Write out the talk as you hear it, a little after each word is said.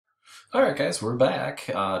All right, guys, we're back.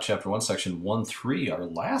 Chapter 1, Section 1-3, our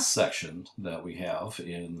last section that we have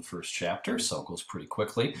in the first chapter, so it goes pretty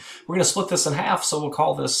quickly. We're going to split this in half, so we'll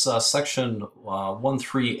call this Section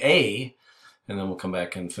 1-3A, and then we'll come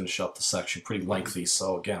back and finish up the section. Pretty lengthy,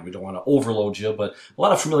 so again, we don't want to overload you, but a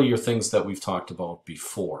lot of familiar things that we've talked about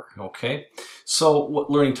before, okay? So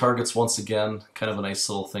learning targets, once again, kind of a nice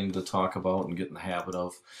little thing to talk about and get in the habit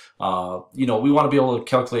of. We want to be able to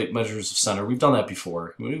calculate measures of center. We've done that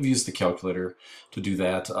before. We've used the calculator to do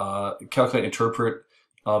that. Calculate and interpret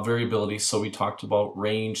variability. So we talked about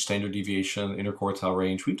range, standard deviation, interquartile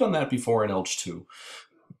range. We've done that before in ELGE 2.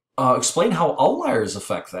 Explain how outliers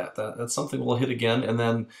affect that. That's something we'll hit again. And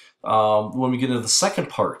then when we get into the second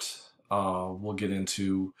part, we'll get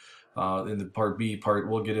into, in the part B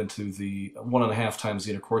we'll get into the 1.5 times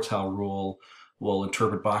the interquartile rule. We'll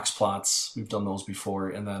interpret box plots. We've done those before,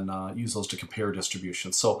 and then use those to compare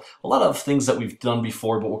distributions. So a lot of things that we've done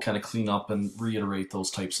before, but we'll kind of clean up and reiterate those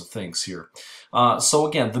types of things here. So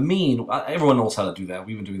again, the mean, everyone knows how to do that.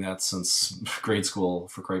 We've been doing that since grade school,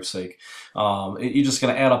 for cripe's sake. You're just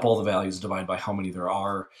going to add up all the values, divide by how many there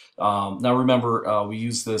are. Now remember, we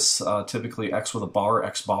use this typically x with a bar,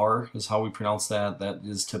 x bar is how we pronounce that. That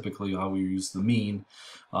is typically how we use the mean.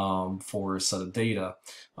 For a set of data,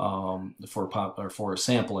 for a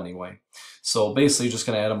sample anyway. So basically, you're just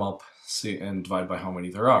going to add them up, and divide by how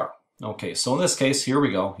many there are. Okay, so in this case, here we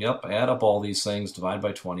go. Yep, add up all these things, divide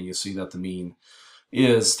by 20. You see that the mean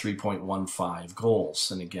is 3.15 goals.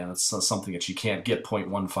 And again, it's something that you can't get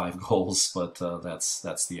 0.15 goals, but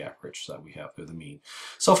that's the average that we have for the mean.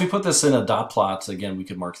 So if we put this in a dot plot, again, we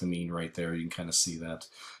could mark the mean right there. You can kind of see that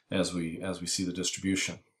as we see the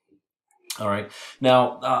distribution. All right.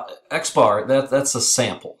 Now, X bar, that's a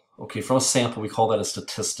sample. Okay, from a sample, we call that a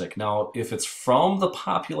statistic. Now, if it's from the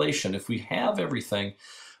population, if we have everything,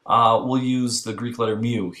 we'll use the Greek letter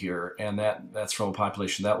mu here, and that's from a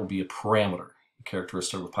population. That will be a parameter. A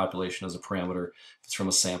characteristic of a population is a parameter. If it's from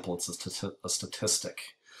a sample, it's a statistic.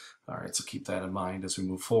 All right, so keep that in mind as we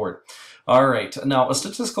move forward. All right, now a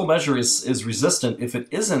statistical measure is resistant if it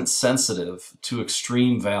isn't sensitive to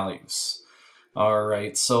extreme values. All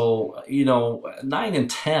right, so, 9 and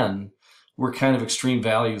 10 were kind of extreme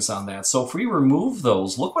values on that. So if we remove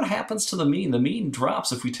those, look what happens to the mean. The mean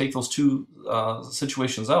drops if we take those two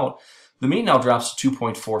situations out. The mean now drops to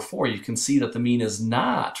 2.44. You can see that the mean is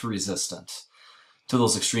not resistant to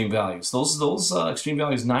those extreme values. Those extreme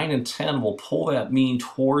values, 9 and 10, will pull that mean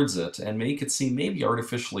towards it and make it seem maybe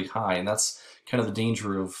artificially high. And that's kind of the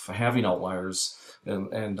danger of having outliers.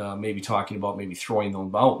 And maybe talking about maybe throwing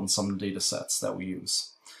them out in some data sets that we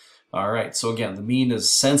use. All right, so again, the mean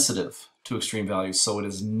is sensitive to extreme values, so it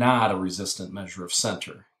is not a resistant measure of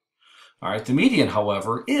center. All right, the median,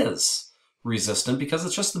 however, is resistant because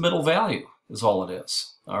it's just the middle value is all it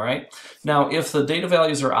is. All right, now if the data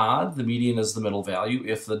values are odd, the median is the middle value.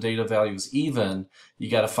 If the data value is even, you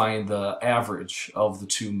got to find the average of the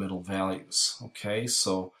two middle values. Okay,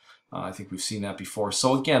 so I think we've seen that before.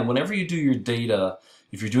 So again, whenever you do your data,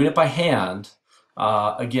 if you're doing it by hand,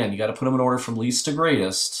 again, you got to put them in order from least to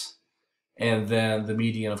greatest, and then the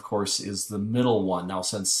median, of course, is the middle one. Now,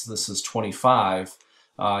 since this is 25,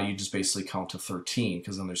 you just basically count to 13,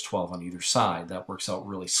 because then there's 12 on either side. That works out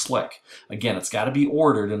really slick. Again, it's got to be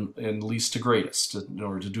ordered in least to greatest in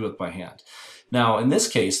order to do it by hand. Now, in this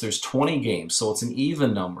case, there's 20 games, so it's an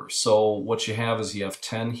even number. So what you have is you have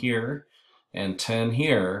 10 here and 10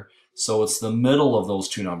 here. So it's the middle of those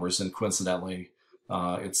two numbers, and coincidentally,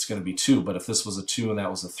 it's going to be 2. But if this was a 2 and that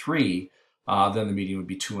was a 3, then the median would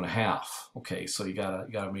be 2.5. Okay, so you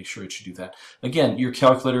gotta make sure that you do that. Again, your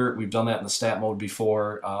calculator, we've done that in the stat mode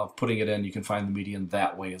before. Putting it in, you can find the median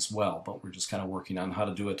that way as well. But we're just kind of working on how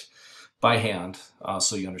to do it by hand,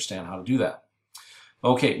 so you understand how to do that.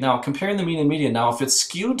 Okay, now comparing the mean and median. Now, if it's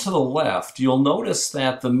skewed to the left, you'll notice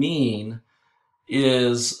that the mean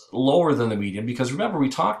is lower than the median, because remember we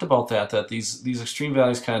talked about that these extreme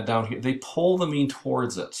values kind of down here, they pull the mean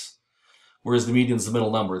towards it, whereas the median is the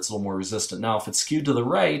middle number. It's a little more resistant. Now if it's skewed to the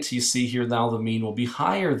right, you see here now the mean will be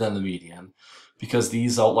higher than the median, because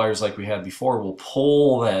these outliers like we had before will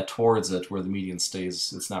pull that towards it, where the median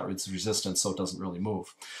stays, it's resistant, so it doesn't really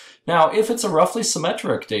move. Now if it's a roughly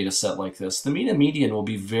symmetric data set like this, the mean and median will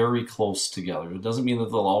be very close together. It doesn't mean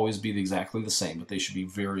that they'll always be exactly the same, but they should be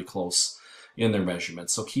very close in their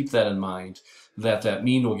measurements. So keep that in mind, that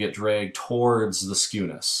mean will get dragged towards the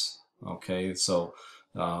skewness. Okay, so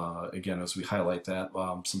again, as we highlight that,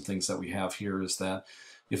 some things that we have here is that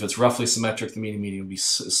if it's roughly symmetric, the mean and median will be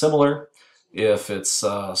similar. If it's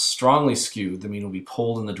strongly skewed, the mean will be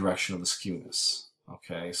pulled in the direction of the skewness.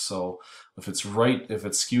 Okay, so if it's right, if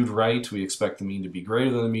it's skewed right, we expect the mean to be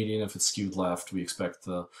greater than the median. If it's skewed left, we expect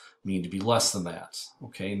the mean to be less than that.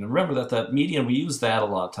 Okay, and remember that that median, we use that a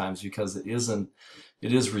lot of times because it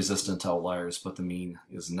is resistant to outliers, but the mean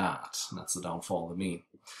is not. And that's the downfall of the mean.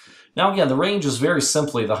 Now again, the range is very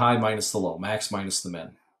simply the high minus the low, max minus the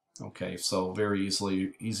min. Okay, so very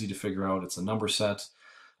easy to figure out. It's a number set.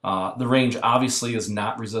 The range obviously is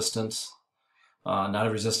not resistant. Not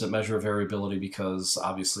a resistant measure of variability because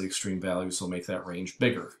obviously extreme values will make that range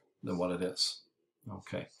bigger than what it is.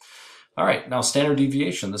 Okay. All right, now standard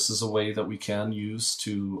deviation. This is a way that we can use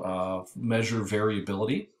to measure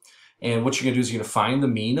variability. And what you're going to do is you're going to find the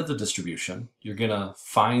mean of the distribution. You're going to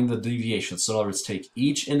find the deviation. So in other words, take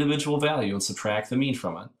each individual value and subtract the mean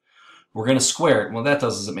from it. We're going to square it. And what that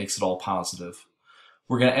does is it makes it all positive.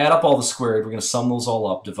 We're going to add up all the squared. We're going to sum those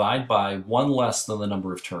all up, divide by one less than the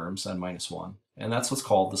number of terms, n minus 1. And that's what's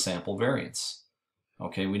called the sample variance.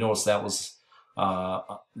 Okay, we noticed that was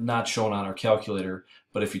not shown on our calculator,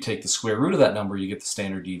 but if you take the square root of that number, you get the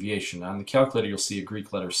standard deviation. On the calculator, you'll see a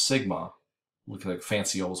Greek letter sigma. Look like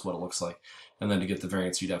fancy O is what it looks like. And then to get the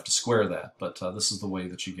variance, you'd have to square that. But this is the way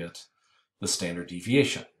that you get the standard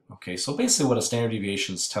deviation. Okay, so basically what a standard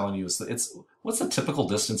deviation is telling you is that it's what's the typical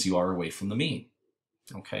distance you are away from the mean.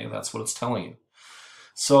 Okay, that's what it's telling you.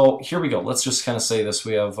 So here we go. Let's just kind of say this.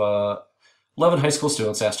 We have 11 high school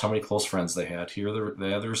students asked how many close friends they had. Here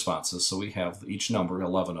they have the responses. So we have each number,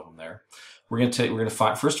 11 of them there. We're going to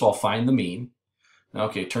find, first of all, find the mean.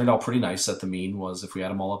 Okay, it turned out pretty nice that the mean was, if we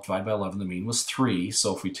add them all up, divide by 11, the mean was 3.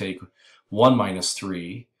 So if we take 1 minus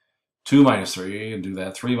 3, 2 minus 3, and do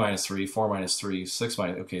that, 3 minus 3, 4 minus 3, 6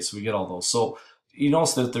 minus, okay, so we get all those. So you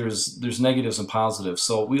notice that there's negatives and positives.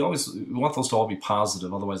 So we want those to all be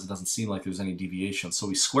positive, otherwise it doesn't seem like there's any deviation. So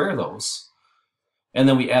we square those, and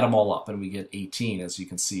then we add them all up, and we get 18, as you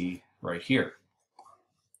can see right here.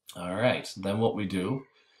 All right, then what we do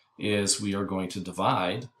is we are going to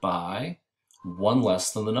divide by 1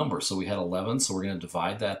 less than the number. So we had 11, so we're going to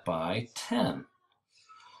divide that by 10.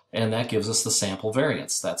 And that gives us the sample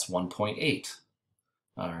variance. That's 1.8.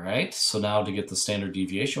 All right, so now to get the standard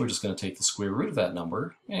deviation, we're just going to take the square root of that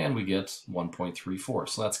number, and we get 1.34.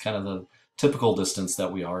 So that's kind of the typical distance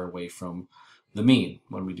that we are away from the mean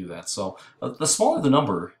when we do that. So the smaller the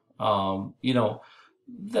number, you know,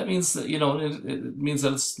 that means that, you know, it means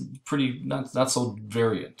that it's pretty not so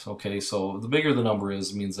variant. Okay, so the bigger the number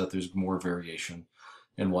is, means that there's more variation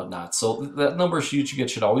and whatnot. So that number you get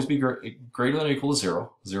should always be greater than or equal to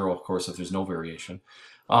 0. 0, of course, if there's no variation.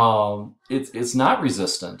 It's not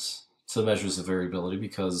resistant to measures of variability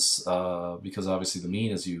because obviously the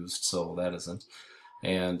mean is used, so that isn't.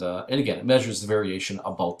 And again, it measures the variation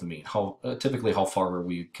about the mean. Typically how far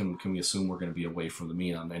can we assume we're going to be away from the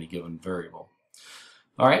mean on any given variable.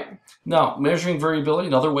 All right. Now, measuring variability,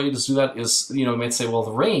 another way to do that is, you know, you might say, well,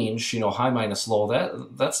 the range, you know, high minus low,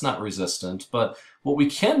 that's not resistant. But what we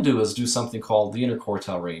can do is do something called the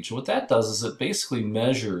interquartile range. And what that does is it basically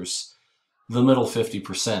measures the middle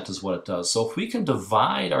 50% is what it does. So if we can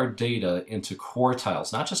divide our data into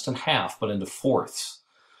quartiles, not just in half, but into fourths,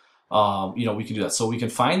 you know, we can do that. So we can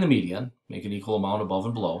find the median, make an equal amount above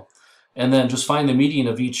and below, and then just find the median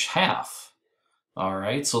of each half. All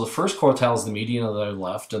right, so the first quartile is the median of the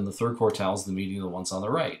left, and the third quartile is the median of the ones on the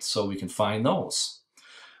right. So we can find those.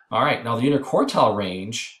 All right, now the interquartile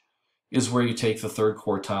range is where you take the third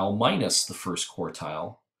quartile minus the first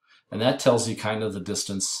quartile, and that tells you kind of the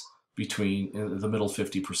distance between the middle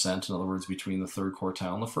 50%, in other words, between the third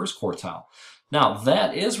quartile and the first quartile. Now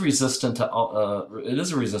that is resistant to, it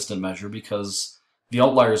is a resistant measure because the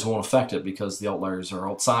outliers won't affect it because the outliers are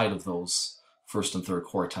outside of those first and third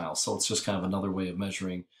quartiles. So it's just kind of another way of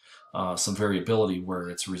measuring some variability where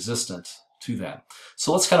it's resistant to that.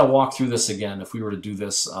 So let's kind of walk through this again. If we were to do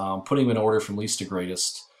this, putting them in order from least to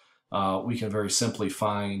greatest, we can very simply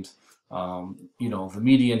find, you know, the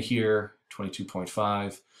median here,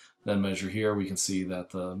 22.5. Then measure here, we can see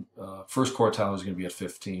that the first quartile is going to be at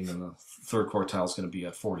 15 and the third quartile is going to be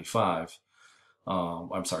at 45.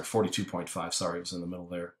 I'm sorry, 42.5. Sorry, it was in the middle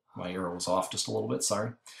there. My arrow was off just a little bit,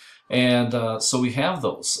 sorry. And so we have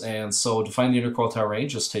those. And so to find the interquartile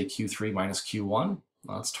range, just take Q3 minus Q1.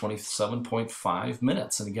 That's 27.5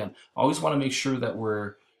 minutes. And again, always want to make sure that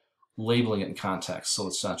we're labeling it in context, so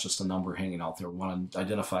it's not just a number hanging out there. We want to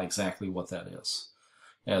identify exactly what that is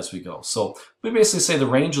as we go. So we basically say the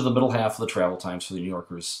range of the middle half of the travel times for the New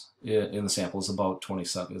Yorkers in the sample is about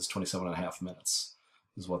 27.5 minutes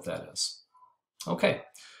is what that is. Okay.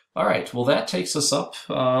 All right. Well, that takes us up.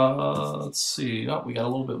 Let's see. Oh, we got a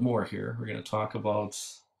little bit more here. We're going to talk about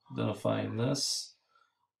identifying this.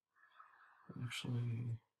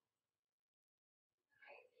 Actually,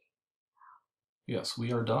 Yes,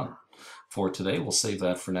 we are done for today. We'll save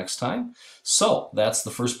that for next time. So that's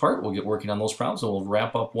the first part. We'll get working on those problems and we'll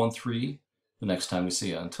wrap up 1-3 the next time we see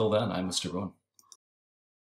you. Until then, I'm Mr. Boone.